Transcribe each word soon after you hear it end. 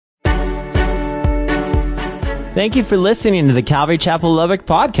Thank you for listening to the Calvary Chapel Lubbock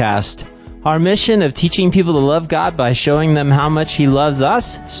podcast. Our mission of teaching people to love God by showing them how much He loves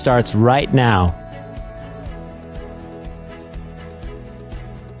us starts right now.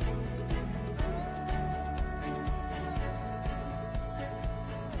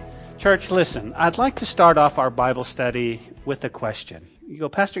 Church, listen, I'd like to start off our Bible study with a question. You go,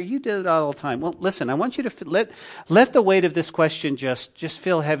 Pastor, you did it all the time. Well, listen, I want you to let the weight of this question just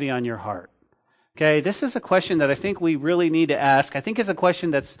feel heavy on your heart. Okay, this is a question that I think we really need to ask. I think it's a question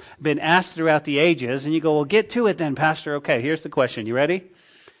that's been asked throughout the ages. And you go, well, get to it then, Pastor. Okay, here's the question. You ready?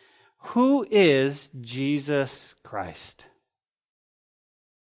 Who is Jesus Christ?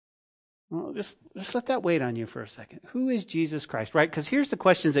 Well, just let that weight on you for a second. Who is Jesus Christ, right? Because here's the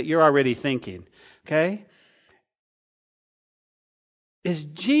questions that you're already thinking, okay? Is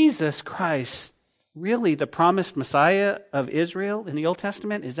Jesus Christ really the promised Messiah of Israel in the Old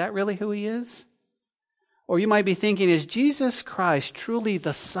Testament? Is that really who He is? Or you might be thinking, is Jesus Christ truly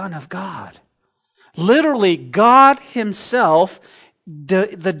the Son of God? Literally, God Himself,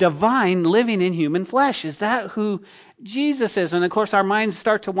 the divine living in human flesh. Is that who Jesus is? And of course, our minds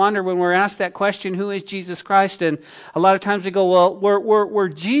start to wander when we're asked that question, who is Jesus Christ? And a lot of times we go, well, were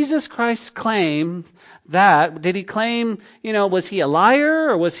Jesus Christ's claim that, did He claim, was He a liar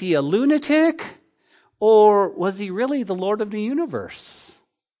or was He a lunatic? Or was He really the Lord of the universe?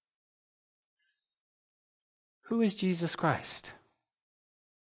 Who is Jesus Christ?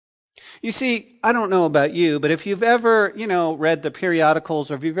 You see, I don't know about you, but if you've ever, read the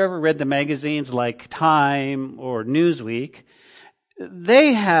periodicals or if you've ever read the magazines like Time or Newsweek,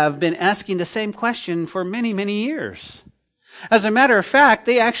 they have been asking the same question for many, many years. As a matter of fact,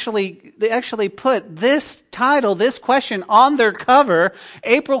 they actually put this title, this question on their cover,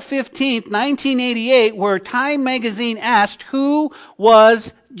 April 15th, 1988, where Time magazine asked, who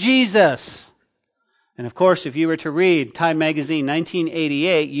was Jesus? And of course, if you were to read Time magazine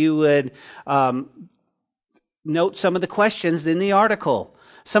 1988, you would note some of the questions in the article.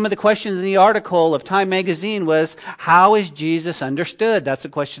 Some of the questions in the article of Time magazine was, how is Jesus understood? That's a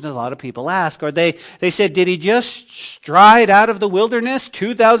question a lot of people ask. Or they said, did He just stride out of the wilderness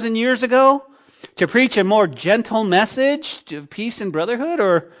 2,000 years ago to preach a more gentle message of peace and brotherhood?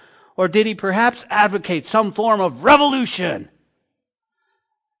 Or did He perhaps advocate some form of revolution?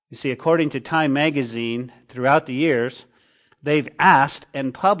 You see, according to Time magazine, throughout the years, they've asked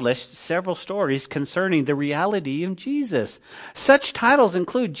and published several stories concerning the reality of Jesus. Such titles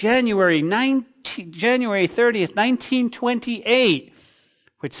include January 30th, 1928,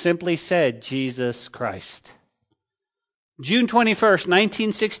 which simply said, Jesus Christ. June 21st,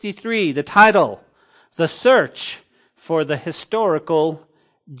 1963, the title, The Search for the Historical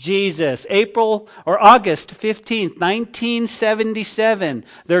Jesus. August 15th, 1977.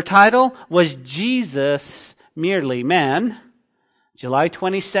 Their title was Jesus Merely Man. July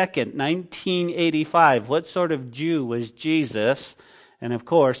 22nd, 1985. What sort of Jew was Jesus? And of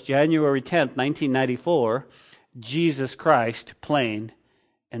course, January 10th, 1994. Jesus Christ, plain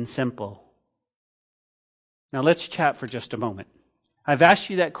and simple. Now let's chat for just a moment. I've asked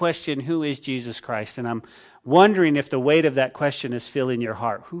you that question, who is Jesus Christ? And I'm wondering if the weight of that question is filling your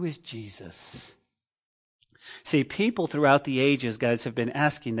heart. Who is Jesus? See, people throughout the ages, guys, have been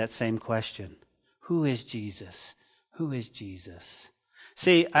asking that same question. Who is Jesus? Who is Jesus?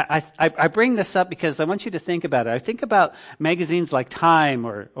 See, I bring this up because I want you to think about it. I think about magazines like Time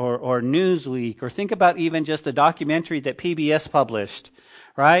or Newsweek, or think about even just the documentary that PBS published,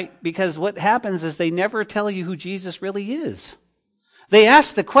 right? Because what happens is they never tell you who Jesus really is. They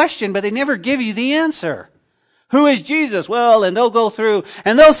ask the question, but they never give you the answer. Who is Jesus? Well, and they'll go through,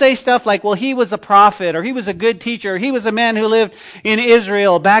 and they'll say stuff like, well, He was a prophet, or He was a good teacher, or He was a man who lived in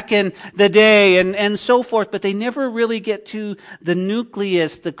Israel back in the day, and so forth. But they never really get to the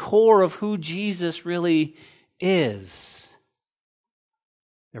nucleus, the core of who Jesus really is.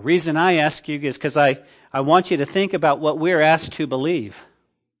 The reason I ask you is because I want you to think about what we're asked to believe.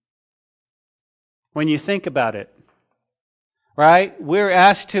 When you think about it, right? We're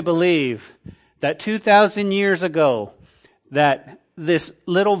asked to believe that 2,000 years ago, that this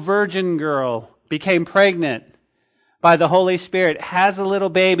little virgin girl became pregnant by the Holy Spirit, has a little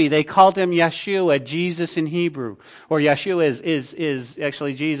baby. They called him Yeshua, Jesus in Hebrew. Or Yeshua is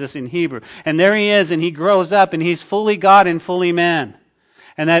actually Jesus in Hebrew. And there he is, and he grows up, and he's fully God and fully man.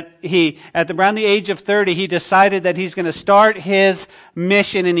 And that around the age of 30, he decided that he's going to start his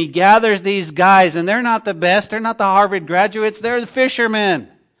mission, and he gathers these guys, and they're not the best, they're not the Harvard graduates, they're the fishermen.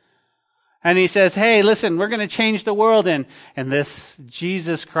 And he says, hey, listen, we're going to change the world. And this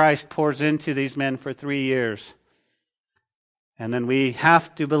Jesus Christ pours into these men for 3 years. And then we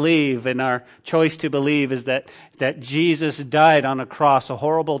have to believe, and our choice to believe is that Jesus died on a cross, a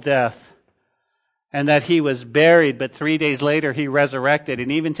horrible death, and that he was buried, but 3 days later he resurrected.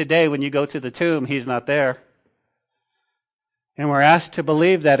 And even today, when you go to the tomb, he's not there. And we're asked to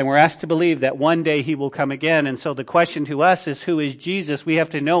believe that, and we're asked to believe that one day he will come again. And so the question to us is, who is Jesus? We have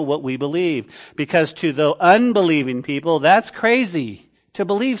to know what we believe. Because to the unbelieving people, that's crazy to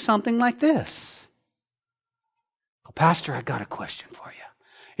believe something like this. Pastor, I got a question for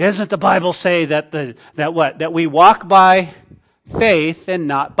you. Doesn't the Bible say that we walk by faith and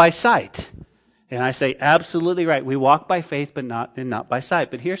not by sight? And I say, absolutely right. We walk by faith, but not by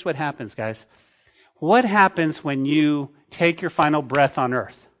sight. But here's what happens, guys. What happens when you take your final breath on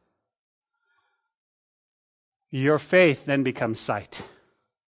earth? Your faith then becomes sight.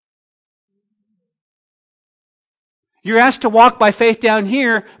 You're asked to walk by faith down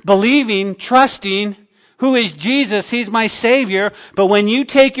here, believing, trusting. Who is Jesus? He's my Savior. But when you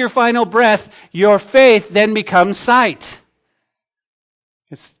take your final breath, your faith then becomes sight.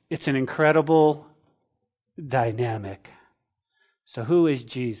 It's an incredible dynamic. So who is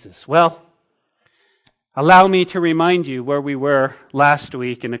Jesus? Well, allow me to remind you where we were last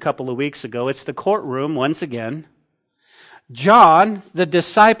week and a couple of weeks ago. It's the courtroom once again. John, the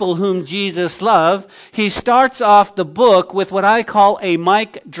disciple whom Jesus loved, he starts off the book with what I call a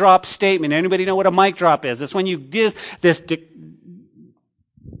mic drop statement. Anybody know what a mic drop is? It's when you give this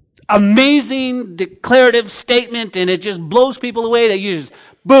amazing declarative statement and it just blows people away that you just,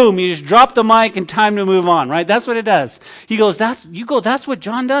 boom, you just drop the mic and time to move on, right? That's what it does. He goes, that's what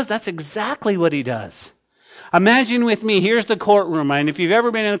John does? That's exactly what he does. Imagine with me, here's the courtroom, and if you've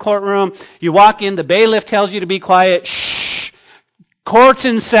ever been in a courtroom, you walk in, the bailiff tells you to be quiet, shh. Court's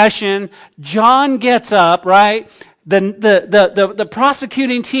in session. John gets up, right? The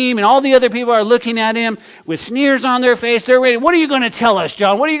prosecuting team and all the other people are looking at him with sneers on their face. They're ready. What are you going to tell us,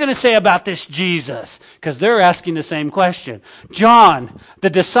 John? What are you going to say about this Jesus? Because they're asking the same question. John,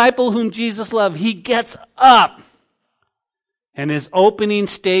 the disciple whom Jesus loved, he gets up. And his opening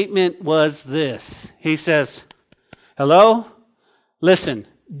statement was this. He says, hello? Listen,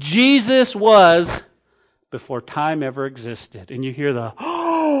 Jesus was before time ever existed. And you hear the,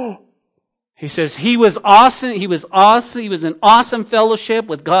 oh! He says he was awesome. He was awesome. He was in awesome fellowship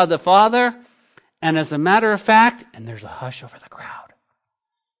with God the Father. And as a matter of fact, and there's a hush over the crowd,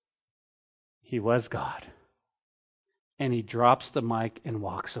 he was God. And he drops the mic and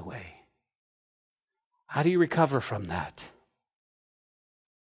walks away. How do you recover from that?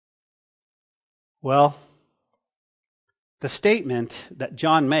 Well, the statement that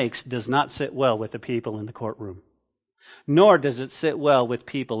John makes does not sit well with the people in the courtroom. Nor does it sit well with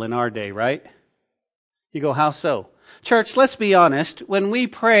people in our day, right? You go, how so? Church, let's be honest. When we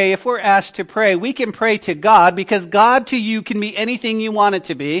pray, if we're asked to pray, we can pray to God because God to you can be anything you want it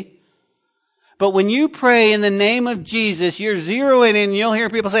to be. But when you pray in the name of Jesus, you're zeroing in and you'll hear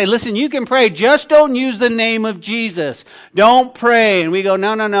people say, listen, you can pray, just don't use the name of Jesus. Don't pray. And we go,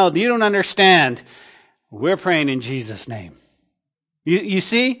 no, you don't understand. We're praying in Jesus' name. You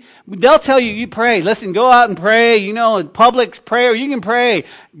see? They'll tell you, you pray. Listen, go out and pray. In public prayer, you can pray.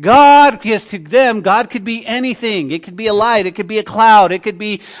 God, because to them, God could be anything. It could be a light. It could be a cloud. It could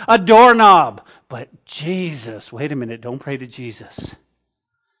be a doorknob. But Jesus, wait a minute, don't pray to Jesus.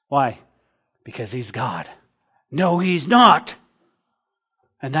 Why? Because he's God. No, he's not.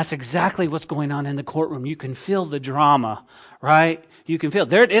 And that's exactly what's going on in the courtroom. You can feel the drama, right? You can feel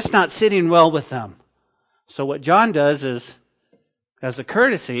it's not sitting well with them. So what John does is, as a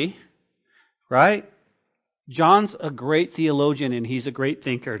courtesy, right? John's a great theologian and he's a great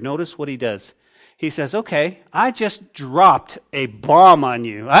thinker. Notice what he does. He says, okay, I just dropped a bomb on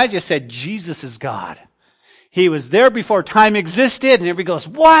you. I just said Jesus is God. He was there before time existed, and everybody goes,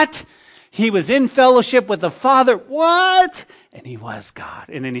 what? He was in fellowship with the Father. What? And he was God.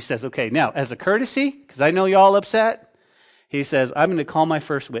 And then he says, okay, now, as a courtesy, because I know you're all upset, he says, I'm going to call my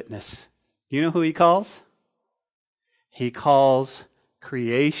first witness. You know who he calls? He calls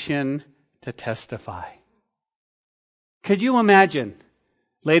creation to testify. Could you imagine,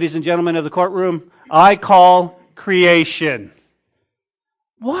 ladies and gentlemen of the courtroom, I call creation.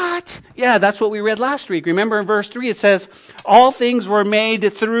 What? Yeah, that's what we read last week. Remember in verse 3 it says, all things were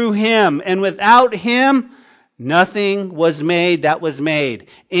made through him, and without him nothing was made that was made.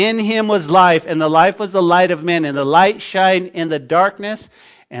 In him was life, and the life was the light of men, and the light shined in the darkness,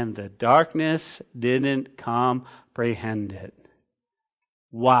 and the darkness didn't comprehend it.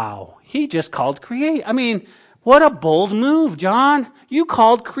 Wow. He just called create. I mean, what a bold move, John. You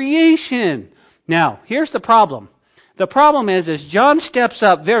called creation. Now, here's the problem. The problem is John steps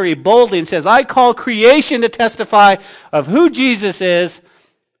up very boldly and says, I call creation to testify of who Jesus is.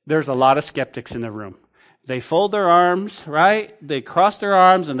 There's a lot of skeptics in the room. They fold their arms, right? They cross their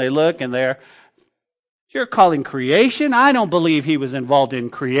arms and they look and you're calling creation? I don't believe he was involved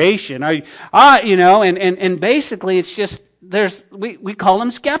in creation. And basically it's just, we call them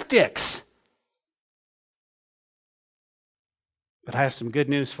skeptics. But I have some good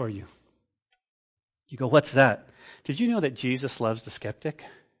news for you. You go, what's that? Did you know that Jesus loves the skeptic?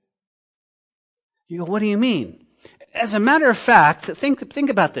 You go, what do you mean? As a matter of fact, think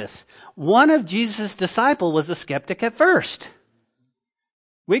about this. One of Jesus' disciples was a skeptic at first.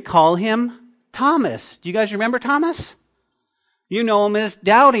 We call him Thomas. Do you guys remember Thomas? You know him as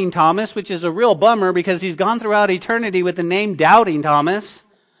Doubting Thomas, which is a real bummer because he's gone throughout eternity with the name Doubting Thomas.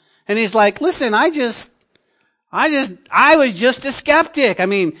 And he's like, listen, I was just a skeptic. I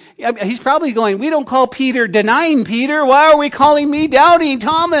mean, he's probably going, we don't call Peter denying Peter. Why are we calling me Doubting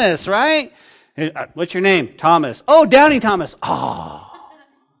Thomas, right? What's your name? Thomas. Oh, Doubting Thomas. Oh,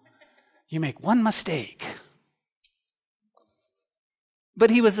 you make one mistake. But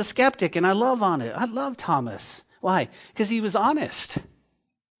he was a skeptic, and I love Thomas. Why? Because he was honest.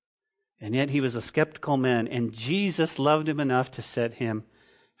 And yet he was a skeptical man, and Jesus loved him enough to set him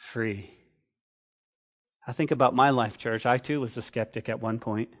free. I think about my life, church. I too was a skeptic at one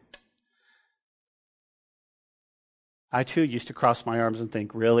point. I too used to cross my arms and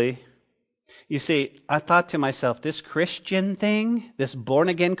think, really? You see, I thought to myself, this Christian thing, this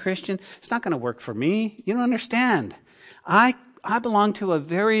born-again Christian, it's not going to work for me. You don't understand. I belong to a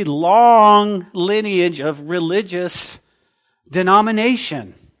very long lineage of religious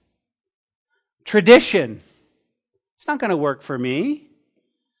denomination, tradition. It's not going to work for me.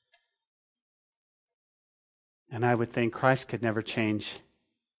 And I would think Christ could never change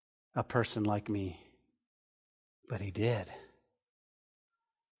a person like me. But he did.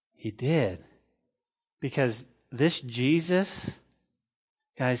 He did. Because this Jesus,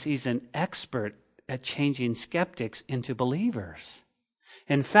 guys, he's an expert at changing skeptics into believers.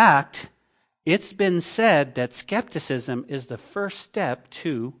 In fact, it's been said that skepticism is the first step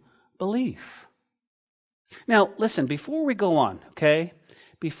to belief. Now, listen, before we go on, okay?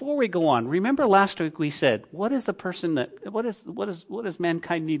 Before we go on, remember last week we said, what does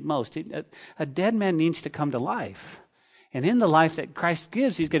mankind need most? A dead man needs to come to life. And in the life that Christ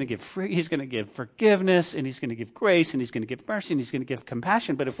gives, he's going to give forgiveness, and he's going to give grace, and he's going to give mercy, and he's going to give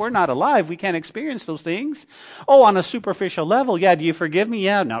compassion. But if we're not alive, we can't experience those things. Oh, on a superficial level, yeah, do you forgive me?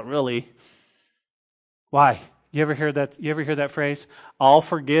 Yeah, not really. Why? You ever hear that phrase? I'll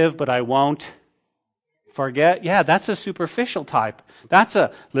forgive, but I won't forget. Yeah, that's a superficial type.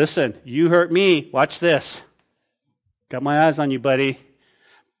 Listen, you hurt me. Watch this. Got my eyes on you, buddy.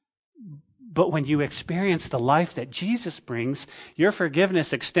 But when you experience the life that Jesus brings, your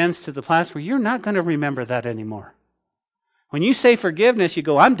forgiveness extends to the place where you're not going to remember that anymore. When you say forgiveness, you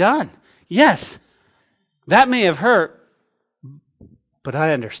go, I'm done. Yes, that may have hurt, but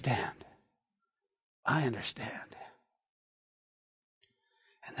I understand. I understand.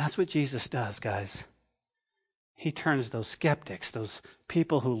 And that's what Jesus does, guys. He turns those skeptics, those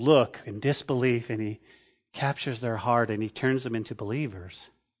people who look in disbelief, and he captures their heart and he turns them into believers.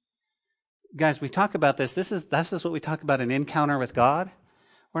 Guys, we talk about this. This is what we talk about, an encounter with God.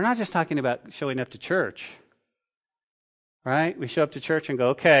 We're not just talking about showing up to church, right? We show up to church and go,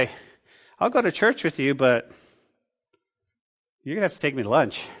 okay, I'll go to church with you, but you're going to have to take me to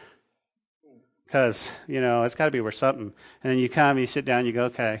lunch because, it's got to be worth something. And then you come, you sit down, you go,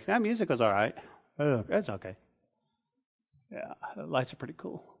 okay, that music was all right. Oh, that's okay. Yeah, the lights are pretty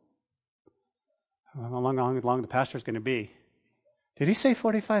cool. How long the pastor's going to be? Did he say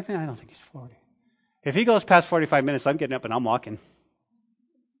 45 minutes? I don't think he's 40. If he goes past 45 minutes, I'm getting up and I'm walking.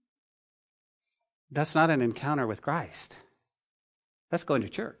 That's not an encounter with Christ. That's going to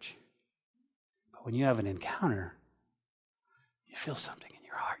church. But when you have an encounter, you feel something in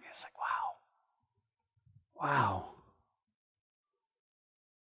your heart. It's like, wow. Wow.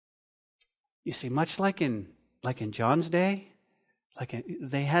 You see, much like in John's day,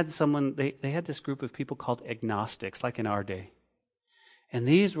 they had this group of people called agnostics, like in our day. And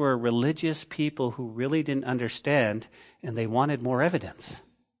these were religious people who really didn't understand, and they wanted more evidence.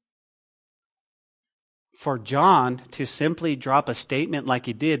 For John to simply drop a statement like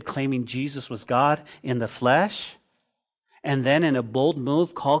he did, claiming Jesus was God in the flesh, and then in a bold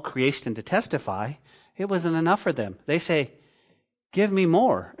move call creation to testify, it wasn't enough for them. They say, give me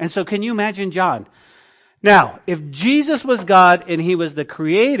more. And so can you imagine John? Now, if Jesus was God and he was the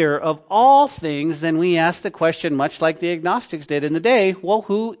creator of all things, then we ask the question, much like the agnostics did in the day, well,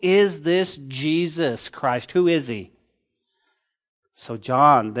 who is this Jesus Christ? Who is he? So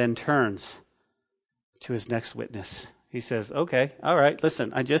John then turns to his next witness. He says, okay, all right,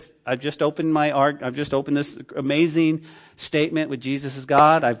 listen, I've just opened this amazing statement with Jesus as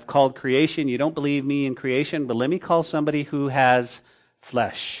God. I've called creation. You don't believe me in creation, but let me call somebody who has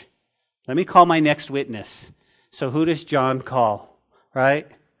flesh. Let me call my next witness. So who does John call, right?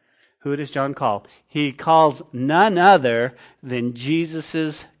 Who does John call? He calls none other than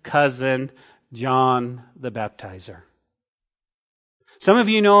Jesus' cousin, John the Baptizer. Some of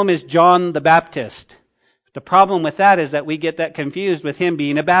you know him as John the Baptist. The problem with that is that we get that confused with him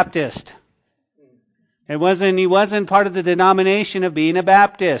being a Baptist. He wasn't part of the denomination of being a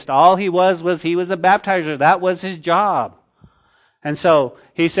Baptist. All he was he was a baptizer. That was his job. And so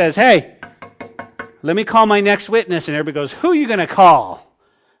he says, hey, let me call my next witness. And everybody goes, who are you going to call?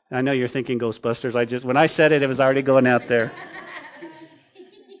 And I know you're thinking Ghostbusters. When I said it, it was already going out there.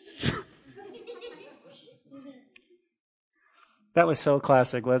 That was so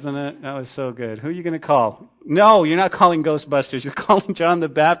classic, wasn't it? That was so good. Who are you going to call? No, you're not calling Ghostbusters. You're calling John the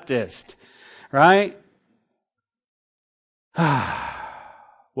Baptist, right?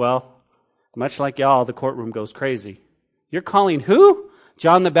 Well, much like y'all, the courtroom goes crazy. You're calling who?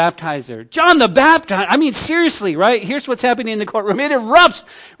 John the Baptizer. John the Baptizer. I mean, seriously, right? Here's what's happening in the courtroom. It erupts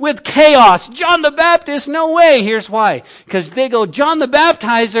with chaos. John the Baptist, no way. Here's why. Because they go, John the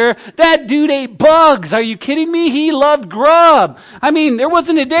Baptizer, that dude ate bugs. Are you kidding me? He loved grub. I mean, there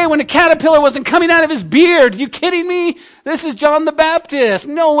wasn't a day when a caterpillar wasn't coming out of his beard. Are you kidding me? This is John the Baptist.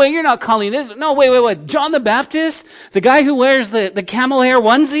 No way, you're not calling this. No, wait. John the Baptist? The guy who wears the camel hair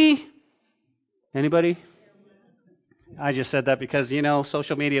onesie? Anybody? I just said that because,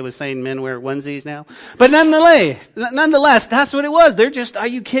 social media was saying men wear onesies now. But nonetheless, that's what it was. They're just, are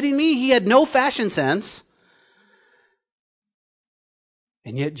you kidding me? He had no fashion sense.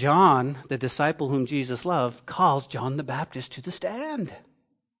 And yet John, the disciple whom Jesus loved, calls John the Baptist to the stand.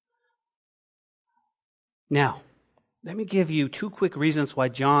 Now, let me give you 2 quick reasons why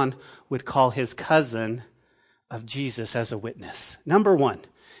John would call his cousin of Jesus as a witness. Number 1.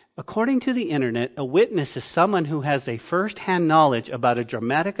 According to the internet, a witness is someone who has a first-hand knowledge about a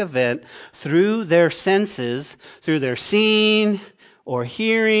dramatic event through their senses, through their seeing or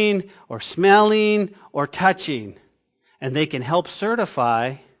hearing or smelling or touching. And they can help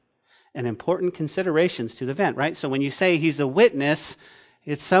certify an important considerations to the event, right? So when you say he's a witness,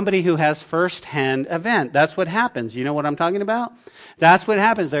 it's somebody who has first-hand event. That's what happens. You know what I'm talking about? That's what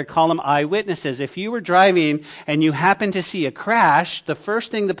happens. They call them eyewitnesses. If you were driving and you happen to see a crash, the first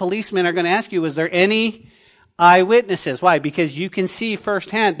thing the policemen are going to ask you, is there any eyewitnesses? Why? Because you can see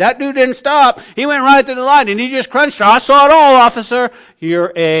firsthand. That dude didn't stop. He went right to the line and he just crunched. I saw it all, officer.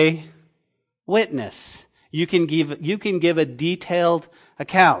 You're a witness. You can give a detailed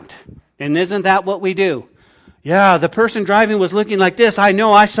account. And isn't that what we do? Yeah, the person driving was looking like this. I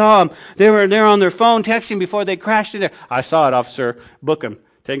know, I saw them. They were there on their phone texting before they crashed in there. I saw it, officer. Book him.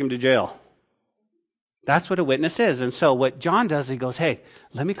 Take him to jail. That's what a witness is. And so what John does, he goes, hey,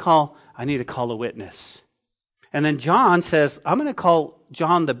 I need to call a witness. And then John says, I'm going to call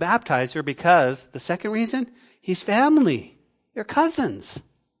John the Baptizer because the second reason, he's family. They're cousins.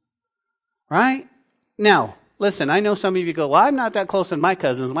 Right? Now, listen, I know some of you go, well, I'm not that close with my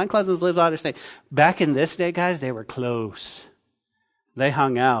cousins. My cousins live out of state. Back in this day, guys, they were close. They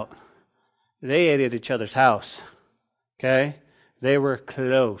hung out. They ate at each other's house. Okay? They were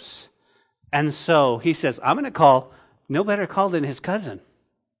close. And so he says, I'm going to call, no better call than his cousin.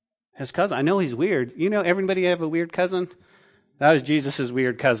 His cousin. I know he's weird. Everybody have a weird cousin? That was Jesus'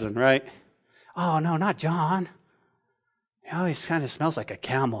 weird cousin, right? Oh, no, not John. He kind of smells like a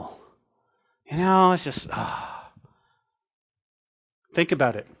camel. It's just, Think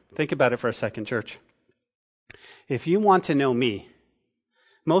about it. Think about it for a second, church. If you want to know me,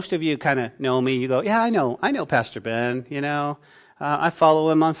 most of you kind of know me. You go, yeah, I know Pastor Ben, I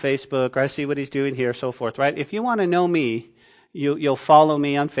follow him on Facebook, or I see what he's doing here, so forth, right? If you want to know me, you'll follow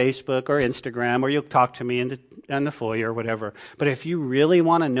me on Facebook or Instagram, or you'll talk to me in the foyer or whatever. But if you really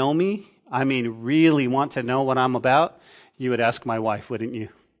want to know me, really want to know what I'm about, you would ask my wife, wouldn't you?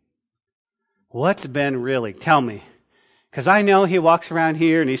 What's Ben really? Tell me. Because I know he walks around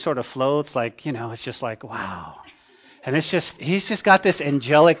here and he sort of floats like, it's just like, wow. And he's just got this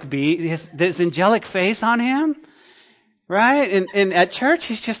angelic this angelic face on him, right? And at church,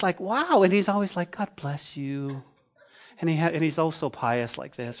 he's just like, wow. And he's always like, God bless you. And he's also pious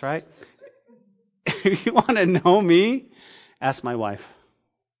like this, right? If you want to know me, ask my wife.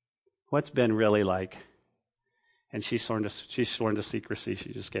 What's Ben really like? And she's sworn to secrecy.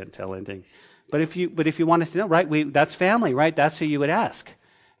 She just can't tell anything. But if you want us to know, right? That's family, right? That's who you would ask.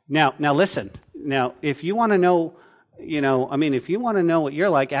 Now listen. Now, if you want to know, if you want to know what you're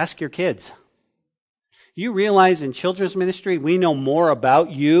like, ask your kids. You realize in children's ministry, we know more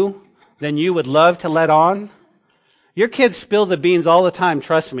about you than you would love to let on? Your kids spill the beans all the time,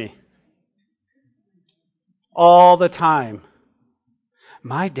 trust me. All the time.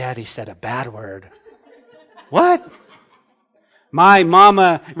 My daddy said a bad word. What? My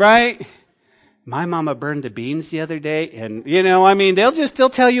mama, right? My mama burned the beans the other day, and they'll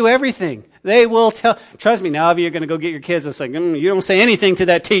tell you everything. They will tell. Trust me, now if you're going to go get your kids, it's like, you don't say anything to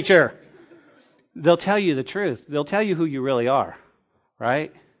that teacher. They'll tell you the truth. They'll tell you who you really are,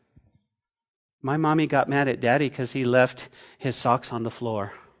 right? My mommy got mad at Daddy because he left his socks on the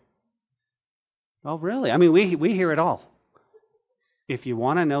floor. Oh, really? We hear it all. If you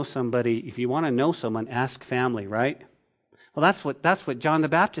want to know somebody, if you want to know someone, ask family, right? Well, that's what John the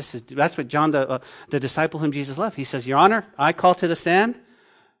Baptist is. That's what John, the disciple whom Jesus loved. He says, Your Honor, I call to the stand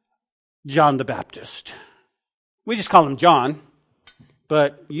John the Baptist. We just call him John,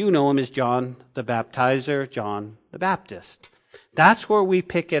 but you know him as John the Baptizer, John the Baptist. That's where we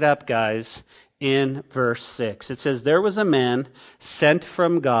pick it up, guys, in verse 6. It says, There was a man sent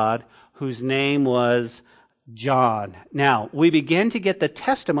from God whose name was John. Now, we begin to get the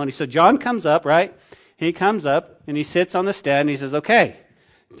testimony. So John comes up, right? He comes up and he sits on the stand and he says, okay,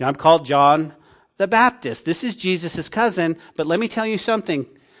 I'm called John the Baptist. This is Jesus' cousin, but let me tell you something.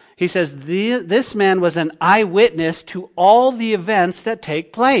 He says, this man was an eyewitness to all the events that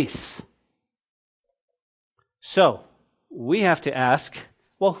take place. So, we have to ask,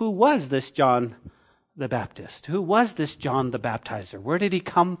 well, who was this John the Baptist? Who was this John the Baptizer? Where did he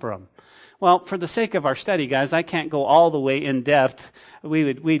come from? Well, for the sake of our study, guys, I can't go all the way in depth.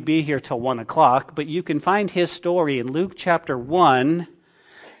 We'd be here till 1 o'clock, but you can find his story in Luke chapter 1,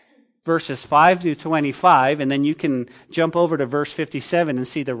 verses 5 to 25, and then you can jump over to verse 57 and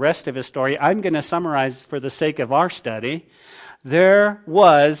see the rest of his story. I'm going to summarize for the sake of our study. There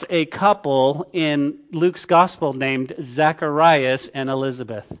was a couple in Luke's gospel named Zacharias and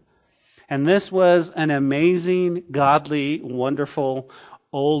Elizabeth. And this was an amazing, godly, wonderful,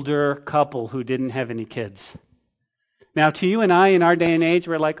 older couple who didn't have any kids. Now, to you and I in our day and age,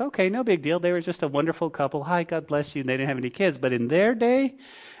 we're like, okay, no big deal. They were just a wonderful couple. Hi, God bless you. And they didn't have any kids. But in their day,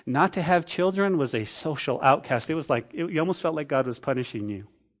 not to have children was a social outcast. It was like, you almost felt like God was punishing you.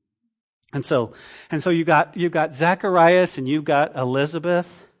 And so you've got Zacharias and you've got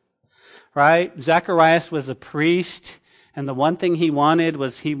Elizabeth, right? Zacharias was a priest, and the one thing he wanted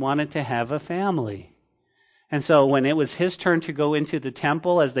was he wanted to have a family. And so when it was his turn to go into the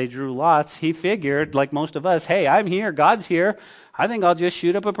temple as they drew lots, he figured, like most of us, hey, I'm here, God's here, I think I'll just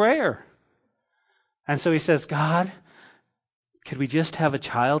shoot up a prayer. And so he says, God, could we just have a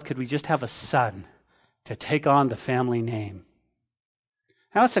child? Could we just have a son to take on the family name?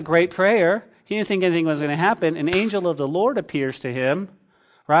 Now, it's a great prayer. He didn't think anything was going to happen. An angel of the Lord appears to him,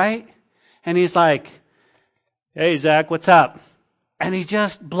 right? And he's like, hey, Zach, what's up? And he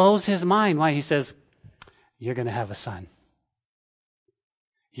just blows his mind. Why? He says, you're going to have a son.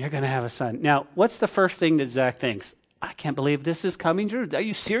 You're going to have a son. Now, what's the first thing that Zach thinks? I can't believe this is coming true. Are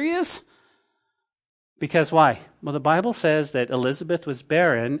you serious? Because why? Well, the Bible says that Elizabeth was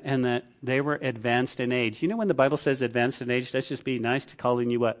barren and that they were advanced in age. You know when the Bible says advanced in age, that's just being nice to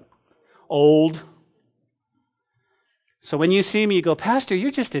calling you what? Old. So when you see me, you go, Pastor, you're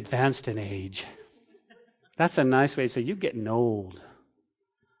just advanced in age. That's a nice way to say, you're getting old.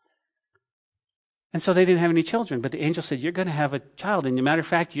 And so they didn't have any children, but the angel said, you're going to have a child. And as a matter of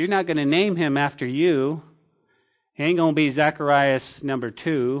fact, you're not going to name him after you. He ain't going to be Zacharias number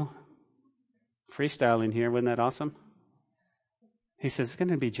 2. Freestyling here, wasn't that awesome? He says, it's going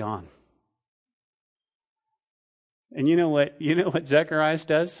to be John. And you know what Zacharias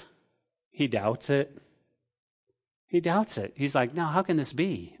does? He doubts it. He doubts it. He's like, no, how can this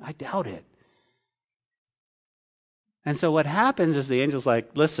be? I doubt it. And so what happens is the angel's like,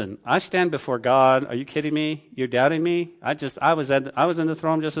 listen, I stand before God. Are you kidding me? You're doubting me? I was in the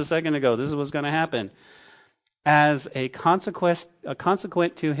throne just a second ago. This is what's going to happen. As a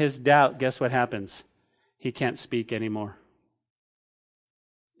consequent to his doubt, guess what happens? He can't speak anymore.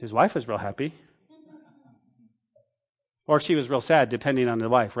 His wife was real happy. Or she was real sad, depending on the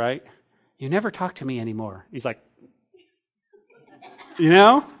wife, right? You never talk to me anymore. He's like,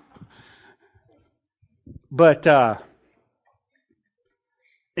 But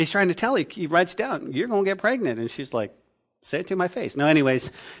he's trying to tell her, he writes down, you're going to get pregnant. And she's like, say it to my face. No,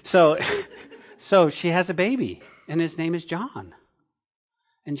 anyways, So she has a baby, and his name is John.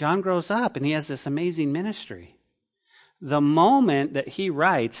 And John grows up, and he has this amazing ministry. The moment that he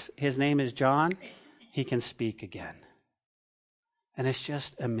writes, his name is John, he can speak again. And it's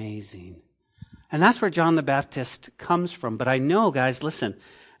just amazing. And that's where John the Baptist comes from. But I know, guys, listen,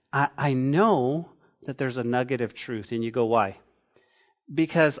 I know that there's a nugget of truth. And you go, why?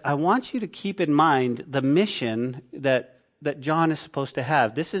 Because I want you to keep in mind the mission that John is supposed to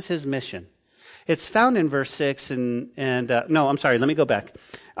have. This is his mission. It's found in verse 6 no, I'm sorry, let me go back.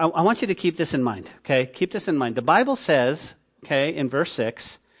 I want you to keep this in mind, okay? Keep this in mind. The Bible says, okay, in verse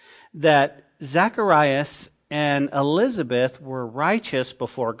 6, that Zacharias and Elizabeth were righteous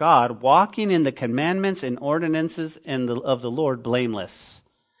before God, walking in the commandments and ordinances of the Lord blameless.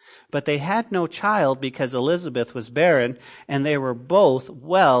 But they had no child because Elizabeth was barren, and they were both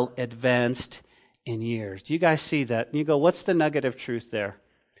well advanced in years. Do you guys see that? And you go, what's the nugget of truth there?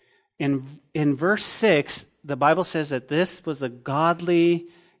 In verse 6, the Bible says that this was a godly,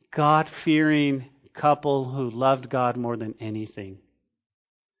 God-fearing couple who loved God more than anything.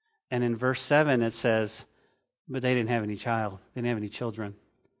 And in verse 7, it says, but they didn't have any child. They didn't have any children.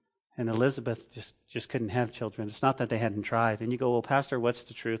 And Elizabeth just couldn't have children. It's not that they hadn't tried. And you go, well, Pastor, what's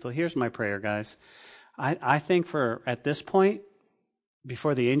the truth? Well, here's my prayer, guys. I think at this point,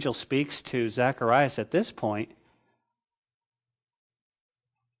 before the angel speaks to Zacharias at this point,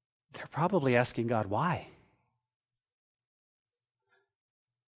 they're probably asking God, why?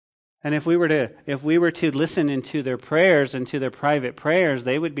 And if we were to listen into their prayers and to their private prayers,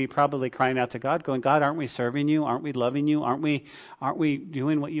 they would be probably crying out to God, going, God, aren't we serving you? Aren't we loving you? Aren't we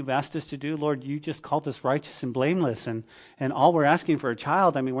doing what you've asked us to do? Lord, you just called us righteous and blameless, and all we're asking for a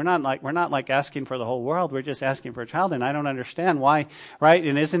child. I mean, we're not like asking for the whole world. We're just asking for a child, and I don't understand why, right?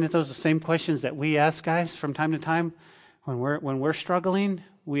 And isn't it those the same questions that we ask, guys, from time to time when we're struggling?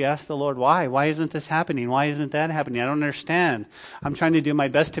 We ask the Lord, why? Why isn't this happening? Why isn't that happening? I don't understand. I'm trying to do my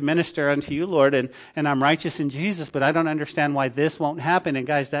best to minister unto you, Lord, and I'm righteous in Jesus, but I don't understand why this won't happen. And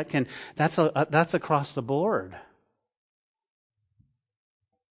guys, that's across the board.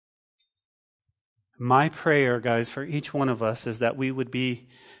 My prayer, guys, for each one of us is that we would be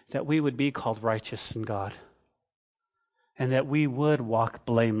called righteous in God, and that we would walk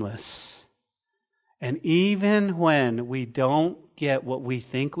blameless. And even when we don't get what we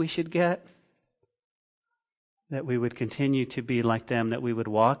think we should get, that we would continue to be like them, that we would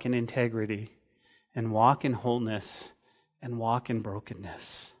walk in integrity and walk in wholeness and walk in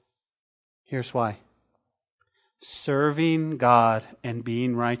brokenness. Here's why. Serving God and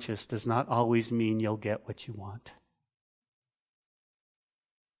being righteous does not always mean you'll get what you want.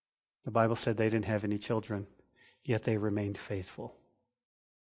 The Bible said they didn't have any children, yet they remained faithful.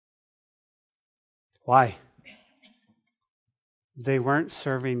 Why? They weren't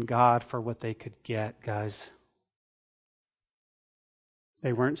serving God for what they could get, guys.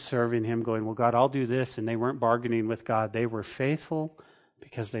 They weren't serving Him going, well, God, I'll do this. And they weren't bargaining with God. They were faithful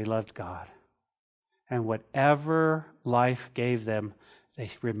because they loved God. And whatever life gave them, they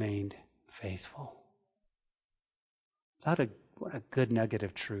remained faithful. What a good nugget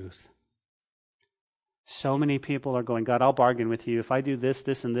of truth. So many people are going, God, I'll bargain with you. If I do this,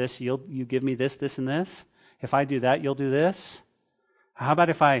 this, and this, you give me this, this, and this. If I do that, you'll do this. How about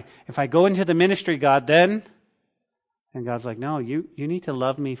if I go into the ministry, God, then? And God's like, no, you need to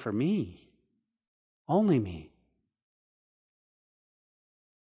love me for me. Only me.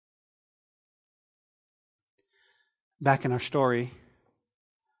 Back in our story,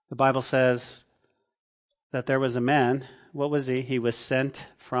 the Bible says that there was a man. What was he? He was sent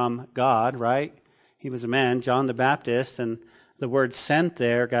from God, right? He was a man, John the Baptist, and the word sent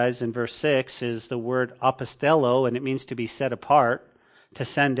there, guys, in verse 6 is the word apostello, and it means to be set apart, to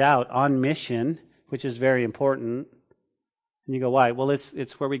send out on mission, which is very important. And you go, why? Well,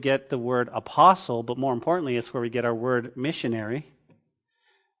 it's where we get the word apostle, but more importantly, it's where we get our word missionary.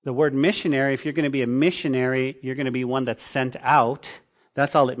 The word missionary, if you're going to be a missionary, you're going to be one that's sent out.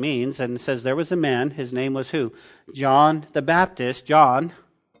 That's all it means. And it says there was a man, his name was who? John the Baptist, John.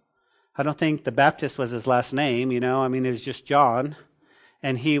 I don't think the Baptist was his last name, it was just John.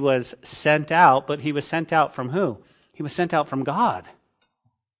 And he was sent out, but he was sent out from who? He was sent out from God.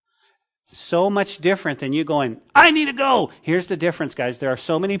 So much different than you going, I need to go. Here's the difference, guys. There are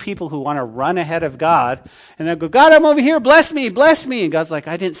so many people who want to run ahead of God, and they'll go, God, I'm over here, bless me, bless me. And God's like,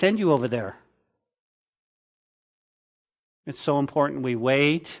 I didn't send you over there. It's so important we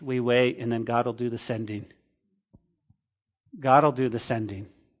wait, and then God will do the sending. God will do the sending.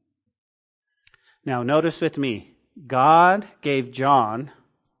 Now, notice with me, God gave John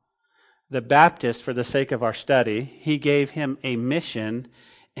the Baptist, for the sake of our study, He gave him a mission,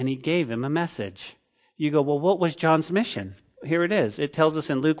 and He gave him a message. You go, well, what was John's mission? Here it is. It tells us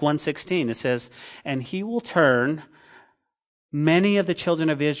in Luke 1:16, it says, and he will turn many of the children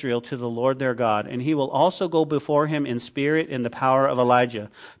of Israel to the Lord their God, and he will also go before him in spirit in the power of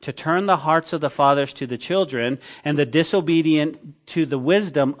Elijah, to turn the hearts of the fathers to the children, and the disobedient to the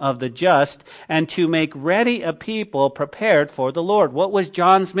wisdom of the just, and to make ready a people prepared for the Lord. What was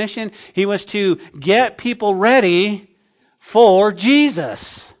John's mission? He was to get people ready for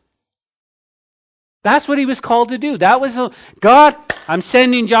Jesus. That's what he was called to do. That was, God, I'm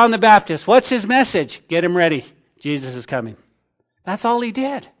sending John the Baptist. What's his message? Get him ready. Jesus is coming. That's all he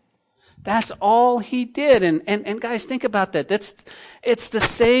did. That's all he did. And guys, think about that. It's the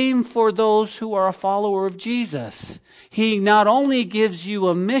same for those who are a follower of Jesus. He not only gives you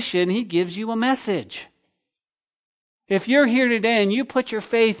a mission, he gives you a message. If you're here today and you put your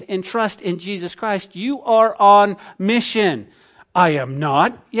faith and trust in Jesus Christ, you are on mission. I am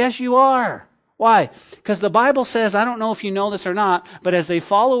not. Yes, you are. Why? Because the Bible says, I don't know if you know this or not, but as a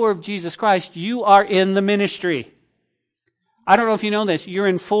follower of Jesus Christ, you are in the ministry. I don't know if you know this. You're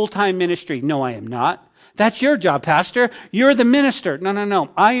in full-time ministry. No, I am not. That's your job, Pastor. You're the minister. No.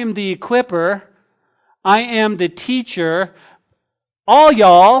 I am the equipper. I am the teacher. All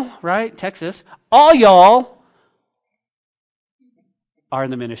y'all, right? Texas. All y'all are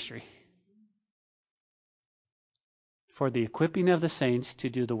in the ministry. For the equipping of the saints to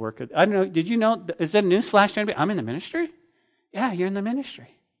do the work of... I don't know. Did you know? Is that a news flash? I'm in the ministry? Yeah, you're in the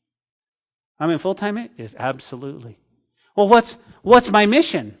ministry. I'm in full-time? Yes, absolutely. Well, what's my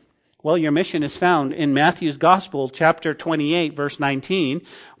mission? Well, your mission is found in Matthew's Gospel, chapter 28, verse 19,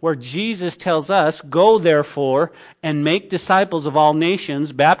 where Jesus tells us, go therefore and make disciples of all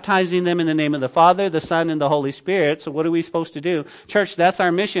nations, baptizing them in the name of the Father, the Son, and the Holy Spirit. So what are we supposed to do? Church, that's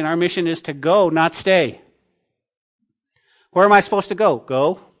our mission. Our mission is to go, not stay. Where am I supposed to go?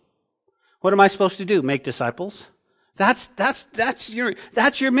 Go. What am I supposed to do? Make disciples. That's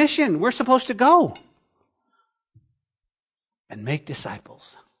your mission. We're supposed to go and make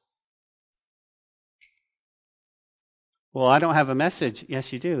disciples. Well, I don't have a message.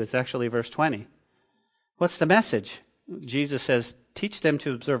 Yes, you do. It's actually verse 20. What's the message? Jesus says, teach them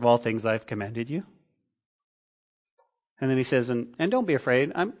to observe all things I've commanded you. And then he says, and don't be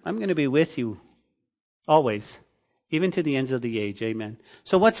afraid. I'm going to be with you always, even to the ends of the age. Amen.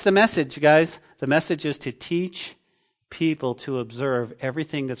 So what's the message, guys? The message is to teach people to observe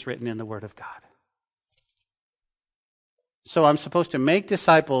everything that's written in the Word of God. So I'm supposed to make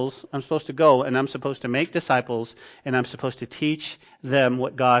disciples, I'm supposed to go, and I'm supposed to make disciples, and I'm supposed to teach them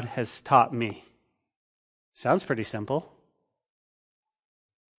what God has taught me. Sounds pretty simple.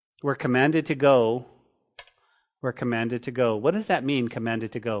 We're commanded to go. We're commanded to go. What does that mean,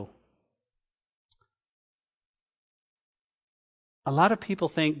 commanded to go? A lot of people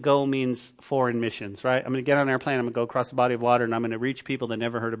think go means foreign missions, right? I'm going to get on an airplane, I'm going to go across the body of water, and I'm going to reach people that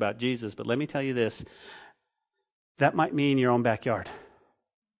never heard about Jesus. But let me tell you this. That might mean your own backyard.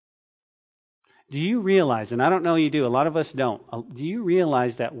 Do you realize, and I don't know you do, a lot of us don't, do you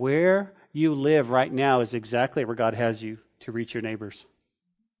realize that where you live right now is exactly where God has you to reach your neighbors?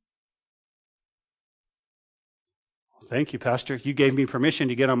 Thank you, Pastor. You gave me permission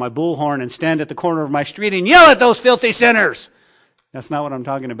to get on my bullhorn and stand at the corner of my street and yell at those filthy sinners. That's not what I'm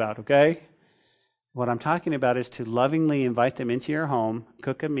talking about, okay? What I'm talking about is to lovingly invite them into your home,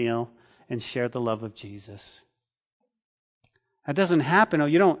 cook a meal, and share the love of Jesus. That doesn't happen. Oh,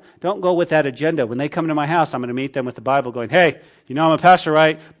 you don't go with that agenda. When they come to my house, I'm going to meet them with the Bible going, hey, you know I'm a pastor,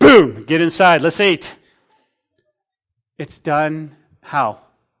 right? Boom, get inside, let's eat. It's done how?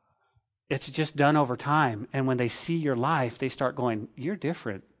 It's just done over time. And when they see your life, they start going, you're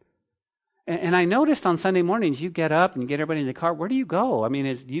different. And I noticed on Sunday mornings, you get up and get everybody in the car. Where do you go? I mean,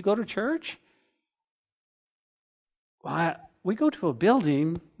 do you go to church? Well, we go to a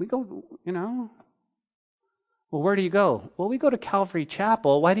building. We go, Well, where do you go? Well, we go to Calvary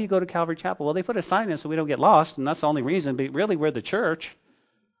Chapel. Why do you go to Calvary Chapel? Well, they put a sign in so we don't get lost, and that's the only reason. But really, we're the church.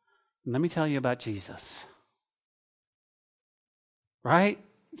 And let me tell you about Jesus. Right?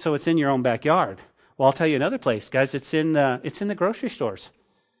 So it's in your own backyard. Well, I'll tell you another place, guys. It's in the grocery stores.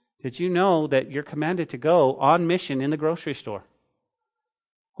 Did you know that you're commanded to go on mission in the grocery store?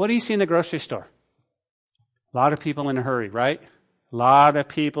 What do you see in the grocery store? A lot of people in a hurry, right? A lot of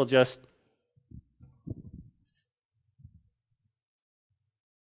people just...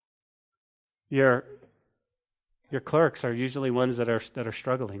 Your clerks are usually ones that are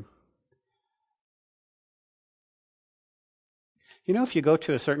struggling. You know, if you go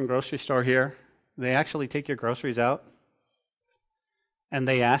to a certain grocery store here, they actually take your groceries out and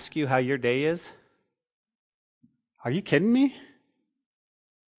they ask you how your day is. Are you kidding me?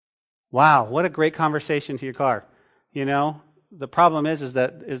 Wow, what a great conversation to your car. You know, the problem is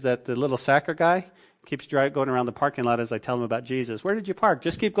that the little sacker guy, Keeps going around the parking lot as I tell him about Jesus. Where did you park?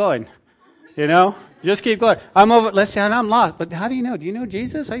 Just keep going. Just keep going. I'm over, let's say, and I'm lost. But how do you know? Do you know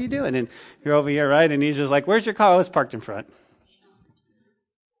Jesus? How you doing? And you're over here, right? And he's just like, where's your car? Oh, it's parked in front.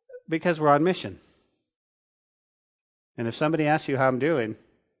 Because we're on mission. And if somebody asks you how I'm doing,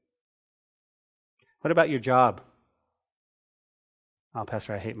 what about your job? Oh,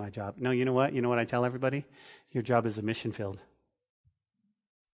 Pastor, I hate my job. No, you know what? You know what I tell everybody? Your job is a mission field.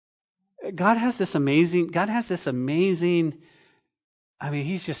 God has this amazing,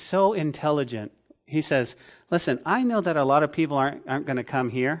 he's just so intelligent. He says, listen, I know that a lot of people aren't going to come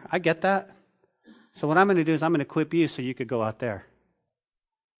here. I get that. So what I'm going to do is I'm going to equip you so you could go out there.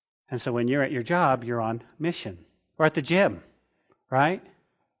 And so when you're at your job, you're on mission. Or at the gym, right?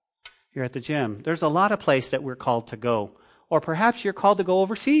 You're at the gym. There's a lot of places that we're called to go. Or perhaps you're called to go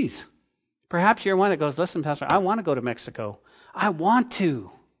overseas. Perhaps you're one that goes, listen, Pastor, I want to go to Mexico. I want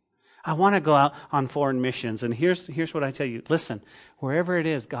to go out on foreign missions. And here's what I tell you. Listen, wherever it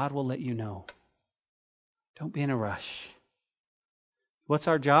is, God will let you know. Don't be in a rush. What's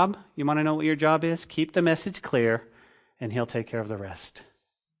our job? You want to know what your job is? Keep the message clear, and He'll take care of the rest.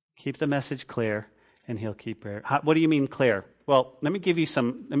 Keep the message clear, and He'll keep it. What do you mean clear? Well, let me give you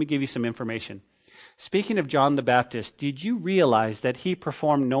some information. Speaking of John the Baptist, did you realize that he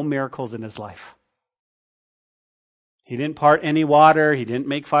performed no miracles in his life? He didn't part any water. He didn't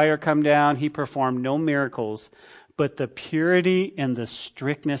make fire come down. He performed no miracles. But the purity and the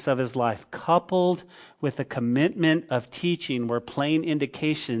strictness of his life, coupled with the commitment of teaching, were plain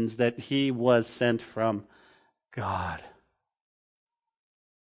indications that he was sent from God.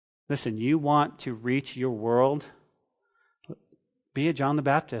 Listen, you want to reach your world? Be a John the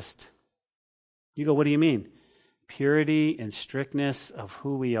Baptist. You go, what do you mean? Purity and strictness of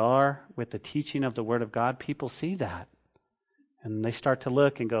who we are with the teaching of the Word of God. People see that. And they start to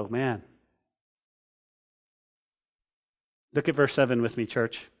look and go, man. Look at verse 7 with me,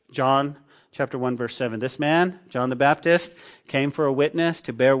 church. John chapter 1, verse 7. This man, John the Baptist, came for a witness,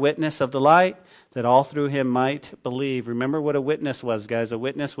 to bear witness of the light, that all through him might believe. Remember what a witness was, guys. A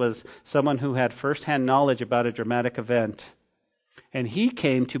witness was someone who had firsthand knowledge about a dramatic event. And he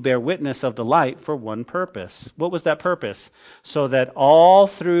came to bear witness of the light for one purpose. What was that purpose? So that all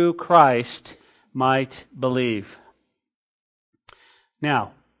through Christ might believe.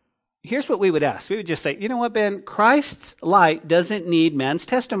 Now, here's what we would ask. We would just say, you know what, Ben? Christ's light doesn't need man's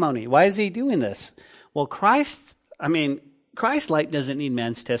testimony. Why is he doing this? Well, Christ's light doesn't need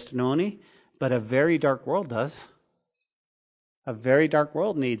man's testimony, but a very dark world does. A very dark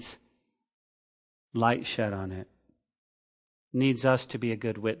world needs light shed on it. Needs us to be a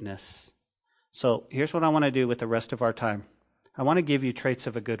good witness. So here's what I want to do with the rest of our time. I want to give you traits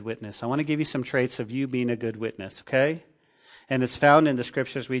of a good witness. I want to give you some traits of you being a good witness, okay? And it's found in the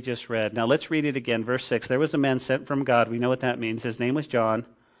scriptures we just read. Now let's read it again. Verse 6. There was a man sent from God. We know what that means. His name was John.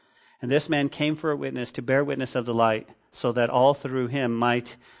 And this man came for a witness, to bear witness of the light, so that all through him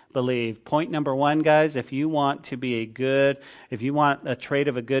might believe. Point number 1, guys, if you want a trait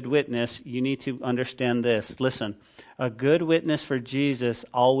of a good witness, you need to understand this. Listen, a good witness for Jesus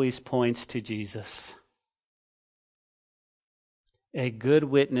always points to Jesus. A good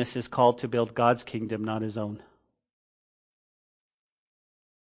witness is called to build God's kingdom, not his own.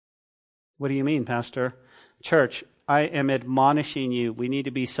 What do you mean, Pastor? Church, I am admonishing you. We need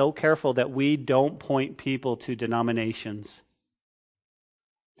to be so careful that we don't point people to denominations.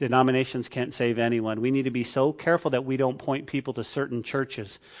 Denominations can't save anyone. We need to be so careful that we don't point people to certain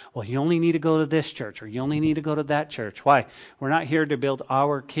churches. Well, you only need to go to this church, or you only need to go to that church. Why? We're not here to build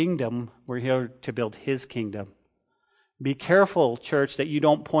our kingdom. We're here to build his kingdom. Be careful, church, that you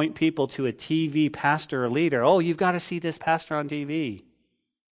don't point people to a TV pastor or leader. Oh, you've got to see this pastor on TV.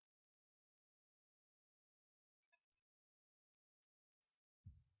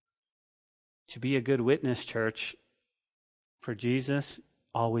 To be a good witness, church, for Jesus,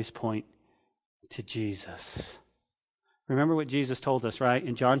 always point to Jesus. Remember what Jesus told us, right?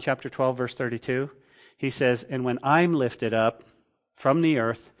 In John chapter 12, verse 32, he says, and when I'm lifted up from the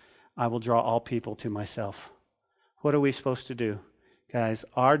earth, I will draw all people to myself. What are we supposed to do? Guys,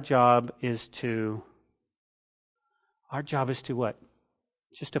 our job is to what?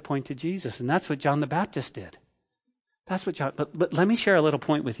 Just to point to Jesus. And that's what John the Baptist did. That's what John, but let me share a little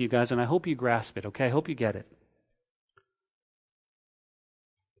point with you guys, and I hope you grasp it, okay? I hope you get it.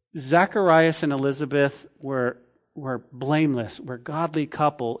 Zacharias and Elizabeth were blameless, were a godly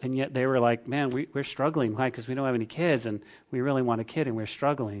couple, and yet they were like, man, we're struggling. Why? Because we don't have any kids, and we really want a kid, and we're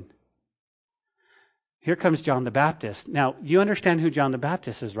struggling. Here comes John the Baptist. Now, you understand who John the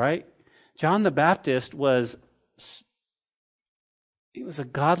Baptist is, right? John the Baptist was a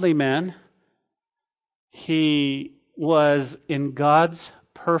godly man, He was in God's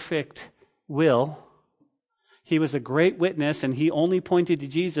perfect will. He was a great witness, and he only pointed to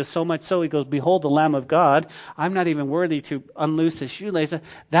Jesus, so much so he goes, "Behold the Lamb of God. I'm not even worthy to unloose his shoelace."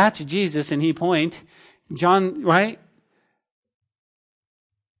 That's Jesus, and he point. John, right?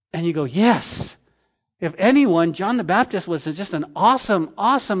 And you go, yes. If anyone, John the Baptist was just an awesome,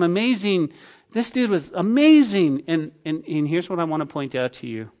 amazing, this dude was amazing. And here's what I want to point out to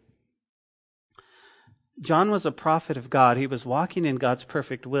you. John was a prophet of God. He was walking in God's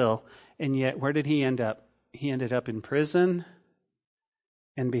perfect will. And yet, where did he end up? He ended up in prison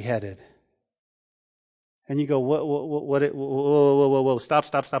and beheaded. And you go, whoa, stop.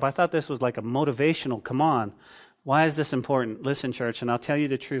 I thought this was like a motivational, come on. Why is this important? Listen, church, and I'll tell you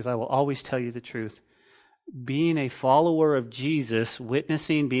the truth. I will always tell you the truth. Being a follower of Jesus,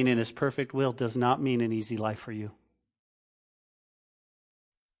 witnessing, being in his perfect will, does not mean an easy life for you.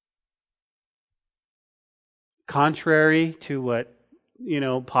 Contrary to what,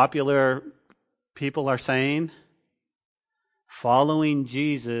 popular people are saying, following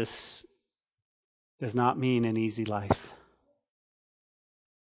Jesus does not mean an easy life.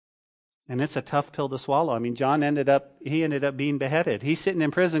 And it's a tough pill to swallow. I mean, John ended up being beheaded. He's sitting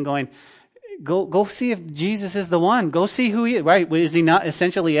in prison going, go see if Jesus is the one. Go see who he is. Right? Is he not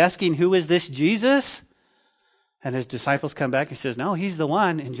essentially asking, who is this Jesus? And his disciples come back. He says, no, he's the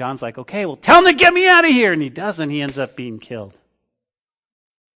one. And John's like, okay, well, tell him to get me out of here. And he doesn't. He ends up being killed.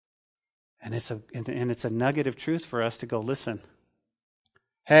 And it's a nugget of truth for us to go, listen.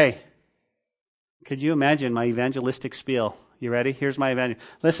 Hey, could you imagine my evangelistic spiel? You ready? Here's my evangel.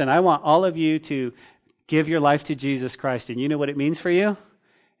 Listen, I want all of you to give your life to Jesus Christ. And you know what it means for you?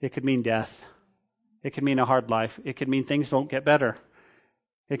 It could mean death. It could mean a hard life. It could mean things won't get better.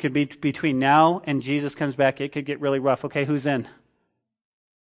 It could be between now and Jesus comes back. It could get really rough. Okay, who's in?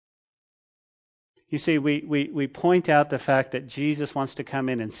 You see, we point out the fact that Jesus wants to come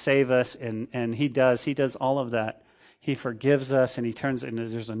in and save us, and he does. He does all of that. He forgives us, and he turns, and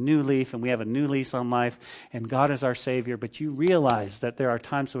there's a new leaf, and we have a new lease on life, and God is our Savior. But you realize that there are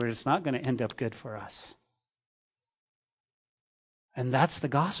times where it's not going to end up good for us. And that's the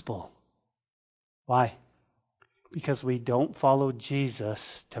gospel. Why? Because we don't follow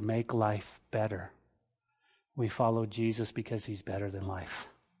Jesus to make life better. We follow Jesus because he's better than life.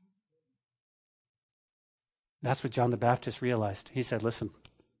 That's what John the Baptist realized. He said, listen,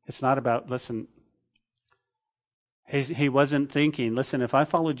 it's not about, listen, he wasn't thinking, listen, if I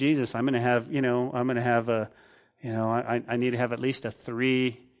follow Jesus, I'm going to have, I need to have at least a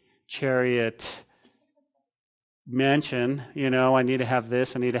 3-chariot mansion. I need to have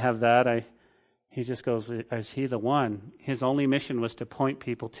this, I need to have that. He just goes, is he the one? His only mission was to point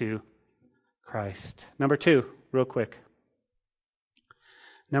people to Christ. Number 2, real quick.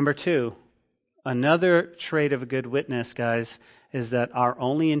 Number 2, another trait of a good witness, guys, is that our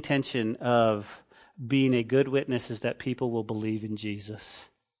only intention of being a good witness is that people will believe in Jesus.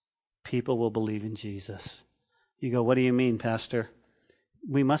 People will believe in Jesus. You go, what do you mean, Pastor?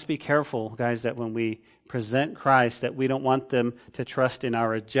 We must be careful, guys, that when we present Christ, that we don't want them to trust in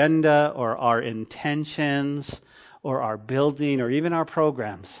our agenda or our intentions or our building or even our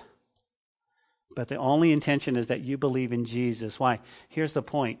programs. But the only intention is that you believe in Jesus. Why? Here's the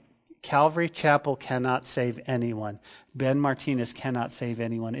point. Calvary Chapel cannot save anyone. Ben Martinez cannot save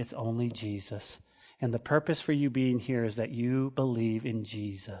anyone. It's only Jesus. And the purpose for you being here is that you believe in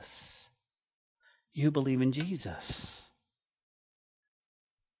Jesus. You believe in Jesus.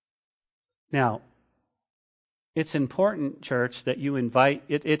 Now, it's important, church, that you invite,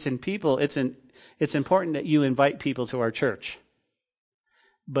 it's important that you invite people to our church.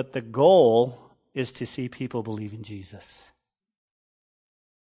 But the goal is to see people believe in Jesus.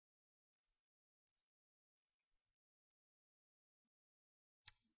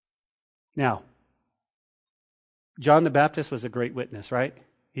 Now, John the Baptist was a great witness, right?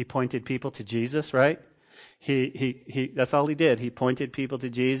 He pointed people to Jesus, right? He that's all he did. He pointed people to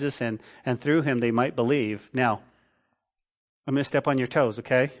Jesus, and through him they might believe. Now, I'm going to step on your toes,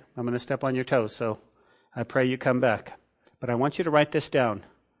 okay? I'm going to step on your toes, so I pray you come back. But I want you to write this down.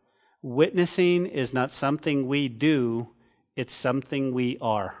 Witnessing is not something we do, it's something we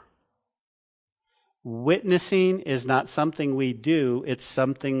are. Witnessing is not something we do, it's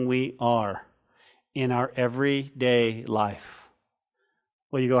something we are in our everyday life.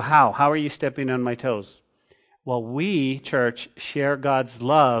 Well, you go, how? How are you stepping on my toes? Well, we, church, share God's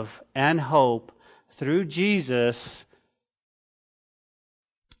love and hope through Jesus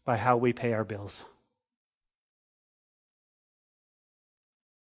by how we pay our bills.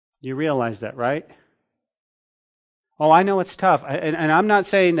 You realize that, right? Oh, I know it's tough. And I'm not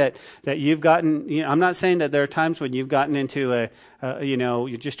saying that you've gotten, I'm not saying that there are times when you've gotten into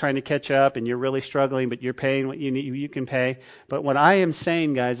you're just trying to catch up and you're really struggling, but you're paying what you can pay. But what I am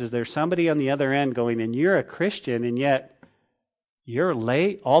saying, guys, is there's somebody on the other end going, and you're a Christian, and yet you're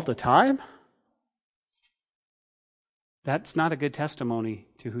late all the time? That's not a good testimony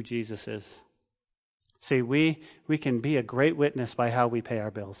to who Jesus is. See, we can be a great witness by how we pay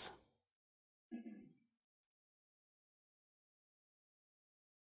our bills.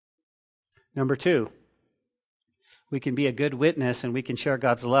 Number 2, we can be a good witness and we can share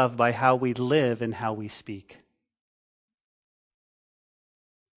God's love by how we live and how we speak.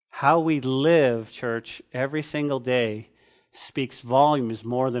 How we live, church, every single day speaks volumes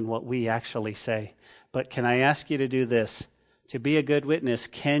more than what we actually say. But can I ask you to do this? To be a good witness,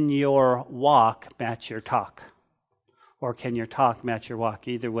 can your walk match your talk? Or can your talk match your walk?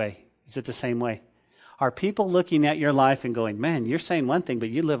 Either way. Is it the same way? Are people looking at your life and going, man, you're saying one thing, but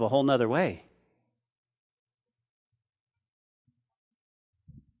you live a whole nother way?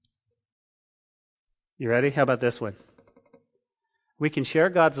 You ready? How about this one? We can share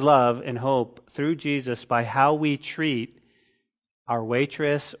God's love and hope through Jesus by how we treat our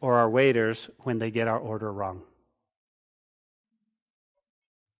waitress or our waiters when they get our order wrong.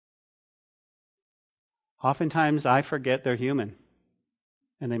 Oftentimes, I forget they're human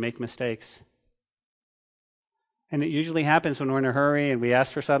and they make mistakes. And it usually happens when we're in a hurry and we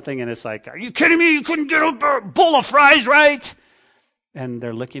ask for something and it's like, are you kidding me? You couldn't get a bowl of fries right? And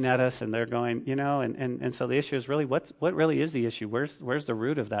they're looking at us and they're going, and so the issue is really, what really is the issue? Where's the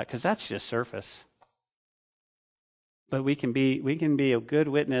root of that? Because that's just surface. But we can be a good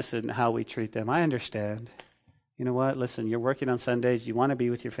witness in how we treat them. I understand. You know what? Listen, you're working on Sundays. You want to be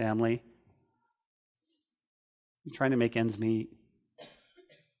with your family. You're trying to make ends meet.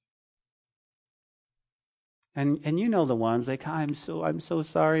 And you know the ones, like, I'm so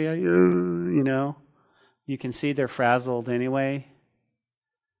sorry. You can see they're frazzled anyway.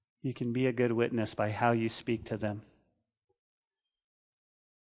 You can be a good witness by how you speak to them.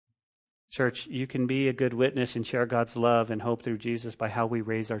 Church, you can be a good witness and share God's love and hope through Jesus by how we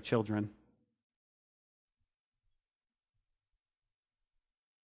raise our children.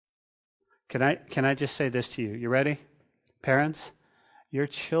 Can I just say this to you? You ready? Parents, your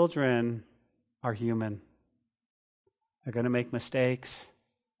children are human. They're going to make mistakes.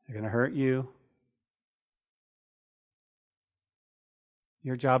 They're going to hurt you.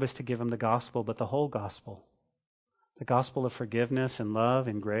 Your job is to give them the gospel, but the whole gospel. The gospel of forgiveness and love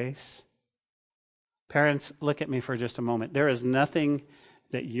and grace. Parents, look at me for just a moment. There is nothing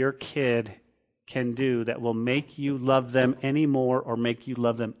that your kid can do that will make you love them any more or make you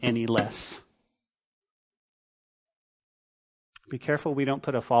love them any less. Be careful we don't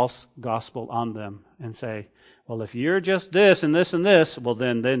put a false gospel on them and say, well, if you're just this and this and this, well,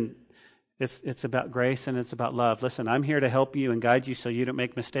 then it's about grace and it's about love. Listen, I'm here to help you and guide you so you don't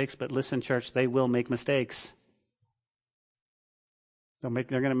make mistakes, but listen, church, they will make mistakes. They're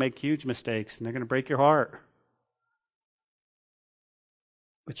going to make huge mistakes and they're going to break your heart.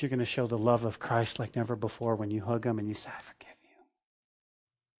 But you're going to show the love of Christ like never before when you hug them and you say, I forgive you.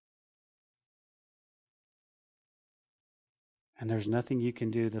 And there's nothing you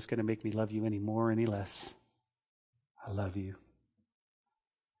can do that's going to make me love you any more or any less. I love you.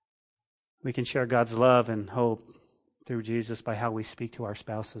 We can share God's love and hope through Jesus by how we speak to our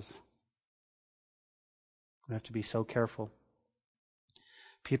spouses. We have to be so careful.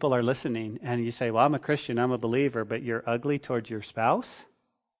 People are listening and you say, well, I'm a Christian, I'm a believer, but you're ugly towards your spouse?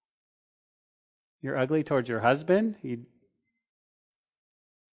 You're ugly towards your husband?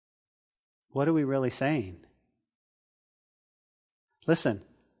 What are we really saying? Listen,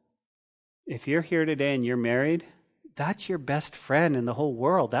 if you're here today and you're married, that's your best friend in the whole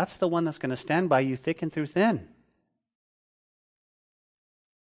world. That's the one that's going to stand by you thick and through thin.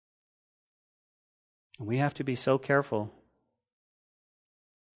 And we have to be so careful.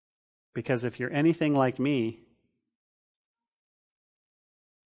 Because if you're anything like me,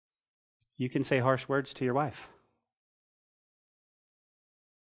 you can say harsh words to your wife.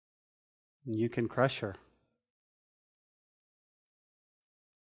 You can crush her.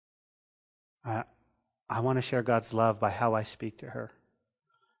 I want to share God's love by how I speak to her.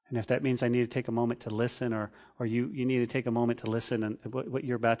 And if that means I need to take a moment to listen, or you need to take a moment to listen and what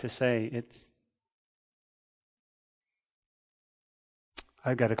you're about to say,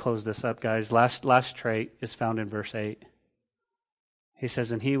 I've got to close this up, guys. Last trait is found in verse 8. He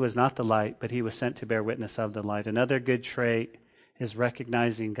says, and he was not the light, but he was sent to bear witness of the light. Another good trait is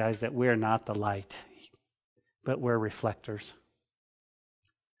recognizing, guys, that we're not the light, but we're reflectors.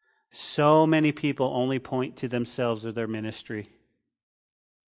 So many people only point to themselves or their ministry.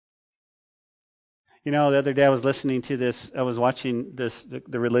 You know, the other day I was listening to this, I was watching this,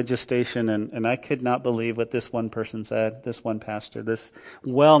 the religious station, and I could not believe what this one person said, this one pastor, this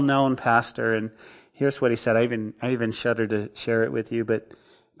well-known pastor, and here's what he said. I even shudder to share it with you, but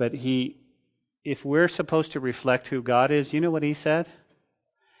if we're supposed to reflect who God is, you know what he said?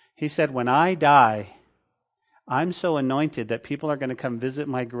 He said, when I die, I'm so anointed that people are going to come visit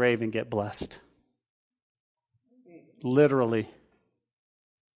my grave and get blessed. Literally.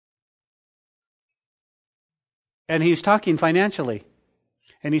 And he was talking financially.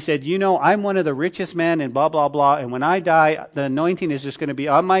 And he said, you know, I'm one of the richest men and blah, blah, blah. And when I die, the anointing is just going to be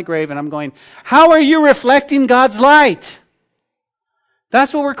on my grave. And I'm going, how are you reflecting God's light?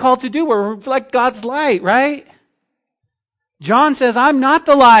 That's what we're called to do. We're reflect God's light, right? John says, I'm not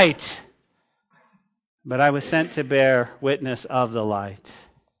the light, but I was sent to bear witness of the light.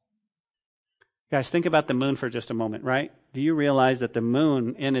 Guys, think about the moon for just a moment, right? Do you realize that the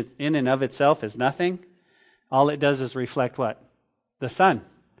moon in and of itself is nothing? All it does is reflect what? The sun.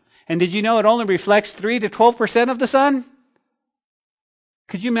 And did you know it only reflects 3 to 12% of the sun?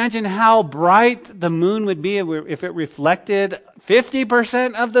 Could you imagine how bright the moon would be if it reflected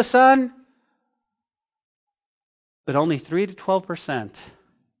 50% of the sun? But only 3 to 12%.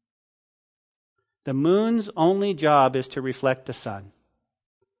 The moon's only job is to reflect the sun.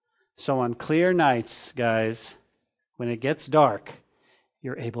 So on clear nights, guys, when it gets dark,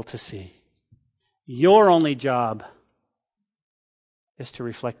 you're able to see. Your only job is to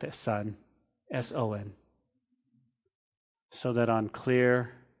reflect the sun, S-O-N, so that on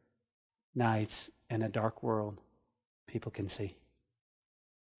clear nights in a dark world, people can see.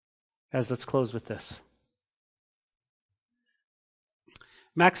 Guys, let's close with this.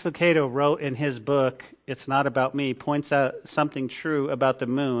 Max Lucado wrote in his book, It's Not About Me, points out something true about the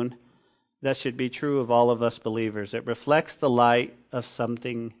moon that should be true of all of us believers. It reflects the light of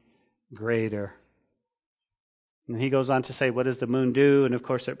something greater. And he goes on to say, what does the moon do? And of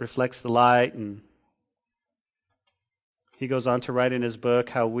course it reflects the light. And he goes on to write in his book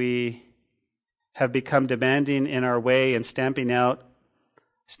how we have become demanding in our way and stamping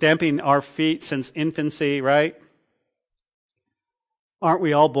our feet since infancy, right? Aren't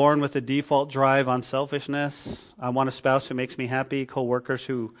we all born with a default drive on selfishness? I want a spouse who makes me happy, co-workers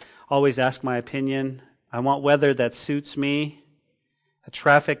who always ask my opinion. I want weather that suits me, a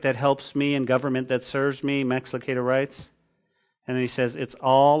traffic that helps me, and government that serves me, Max Lucado writes. And then he says, it's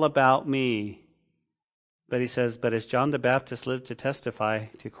all about me. But he says, but as John the Baptist lived to testify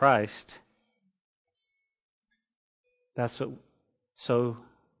to Christ, so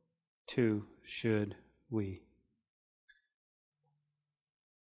too should we.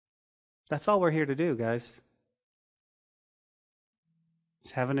 That's all we're here to do, guys.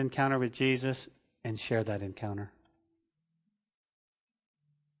 Is have an encounter with Jesus and share that encounter.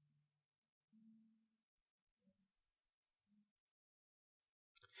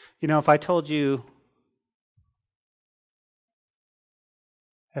 You know, if I told you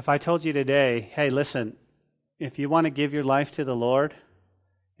today, hey, listen, if you want to give your life to the Lord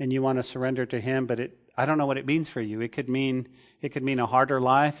and you want to surrender to Him, but I don't know what it means for you. It could mean a harder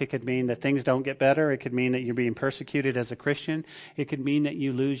life. It could mean that things don't get better. It could mean that you're being persecuted as a Christian. It could mean that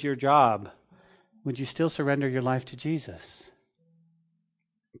you lose your job. Would you still surrender your life to Jesus?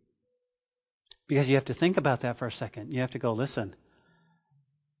 Because you have to think about that for a second. You have to go, listen,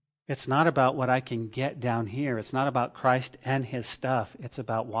 it's not about what I can get down here. It's not about Christ and His stuff. It's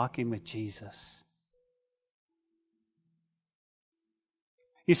about walking with Jesus.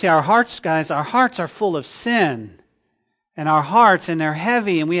 You see, our hearts, guys, our hearts are full of sin. And our hearts, and they're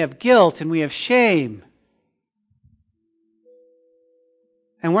heavy, and we have guilt, and we have shame.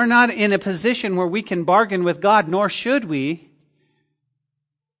 And we're not in a position where we can bargain with God, nor should we.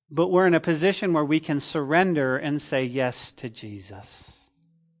 But we're in a position where we can surrender and say yes to Jesus.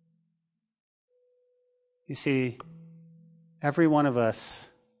 You see, every one of us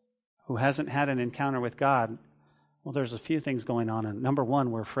who hasn't had an encounter with God, well, there's a few things going on. And number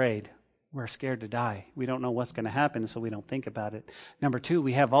one, we're afraid. We're scared to die. We don't know what's going to happen, so we don't think about it. Number two,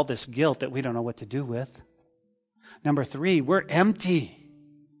 we have all this guilt that we don't know what to do with. Number three, we're empty.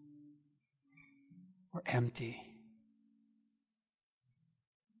 We're empty.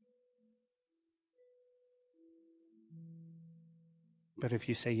 But if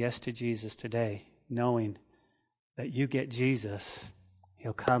you say yes to Jesus today, knowing that you get Jesus,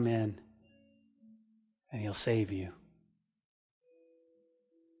 He'll come in and He'll save you.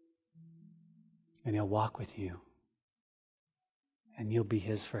 And He'll walk with you. And you'll be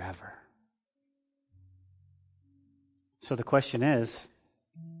His forever. So the question is,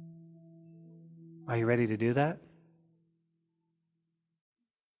 Are you ready to do that?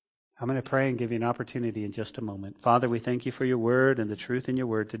 I'm going to pray and give you an opportunity in just a moment. Father, we thank you for your word and the truth in your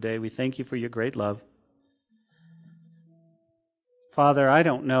word today. We thank you for your great love. Father, I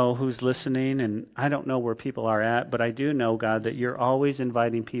don't know who's listening and I don't know where people are at, but I do know, God, that you're always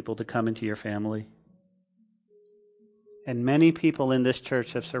inviting people to come into your family. And many people in this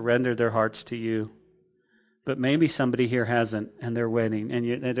church have surrendered their hearts to you. But maybe somebody here hasn't and they're waiting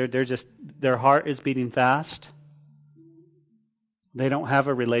and their heart is beating fast. They don't have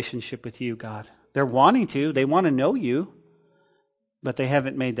a relationship with you, God. They're wanting to. They want to know you, but they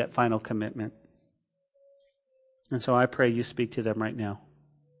haven't made that final commitment. And so I pray you speak to them right now.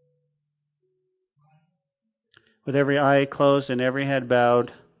 With every eye closed and every head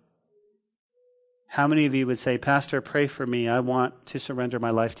bowed, how many of you would say, Pastor, pray for me. I want to surrender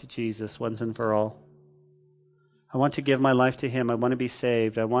my life to Jesus once and for all. I want to give my life to Him. I want to be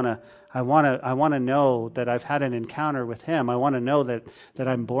saved. I want to know that I've had an encounter with Him. I want to know that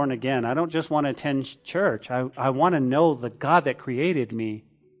I'm born again. I don't just want to attend church. I want to know the God that created me.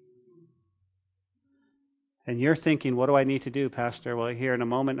 And you're thinking, what do I need to do, Pastor? Well, here in a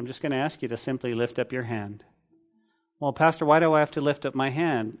moment, I'm just going to ask you to simply lift up your hand. Well, Pastor, why do I have to lift up my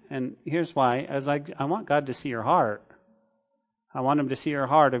hand? And here's why. I want God to see your heart. I want Him to see your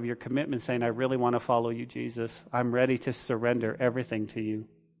heart of your commitment, saying, I really want to follow you, Jesus. I'm ready to surrender everything to you.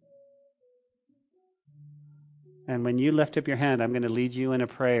 And when you lift up your hand, I'm going to lead you in a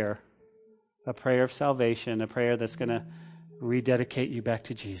prayer of salvation, a prayer that's going to rededicate you back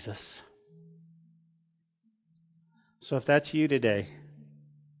to Jesus. So if that's you today,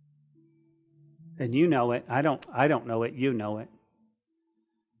 and you know it, I don't know it, you know it.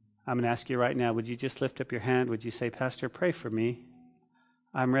 I'm going to ask you right now, would you just lift up your hand? Would you say, Pastor, pray for me.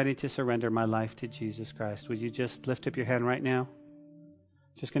 I'm ready to surrender my life to Jesus Christ. Would you just lift up your hand right now?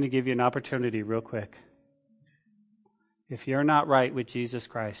 Just going to give you an opportunity real quick. If you're not right with Jesus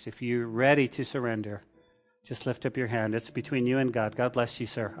Christ, if you're ready to surrender, just lift up your hand. It's between you and God. God bless you,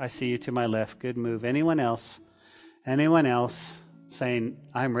 sir. I see you to my left. Good move. Anyone else? Anyone else saying,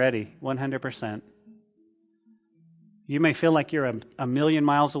 I'm ready, 100%? You may feel like you're a million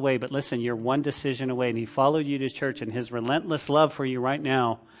miles away, but listen, you're one decision away, and He followed you to church, and His relentless love for you right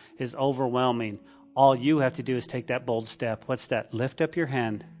now is overwhelming. All you have to do is take that bold step. What's that? Lift up your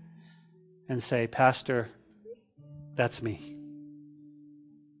hand and say, Pastor, that's me.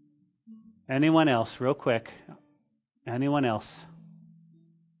 Anyone else, real quick? Anyone else?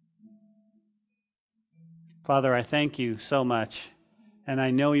 Father, I thank you so much, and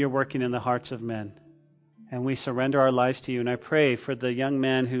I know you're working in the hearts of men. And we surrender our lives to you. And I pray for the young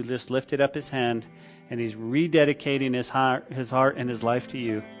man who just lifted up his hand and he's rededicating his heart and his life to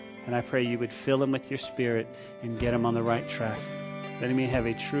you. And I pray you would fill him with your Spirit and get him on the right track, that he may have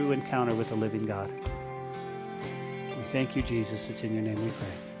a true encounter with the living God. We thank you, Jesus. It's in your name we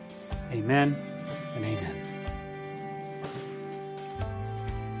pray. Amen and amen.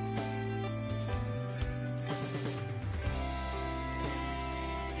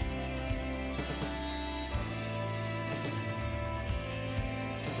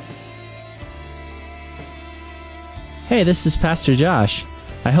 Hey, this is Pastor Josh.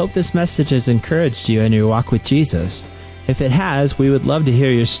 I hope this message has encouraged you in your walk with Jesus. If it has, we would love to hear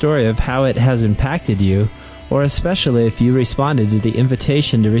your story of how it has impacted you, or especially if you responded to the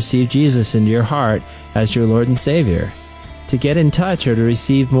invitation to receive Jesus into your heart as your Lord and Savior. To get in touch or to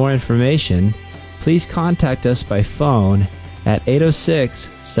receive more information, please contact us by phone at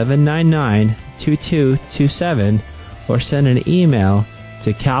 806-799-2227 or send an email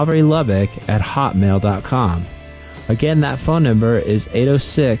to calvarylubbock@hotmail.com. Again, that phone number is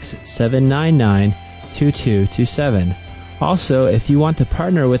 806-799-2227. Also, if you want to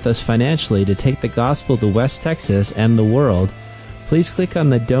partner with us financially to take the gospel to West Texas and the world, please click on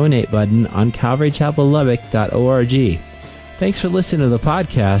the donate button on calvarychapellubbock.org. Thanks for listening to the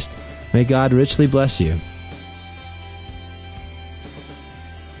podcast. May God richly bless you.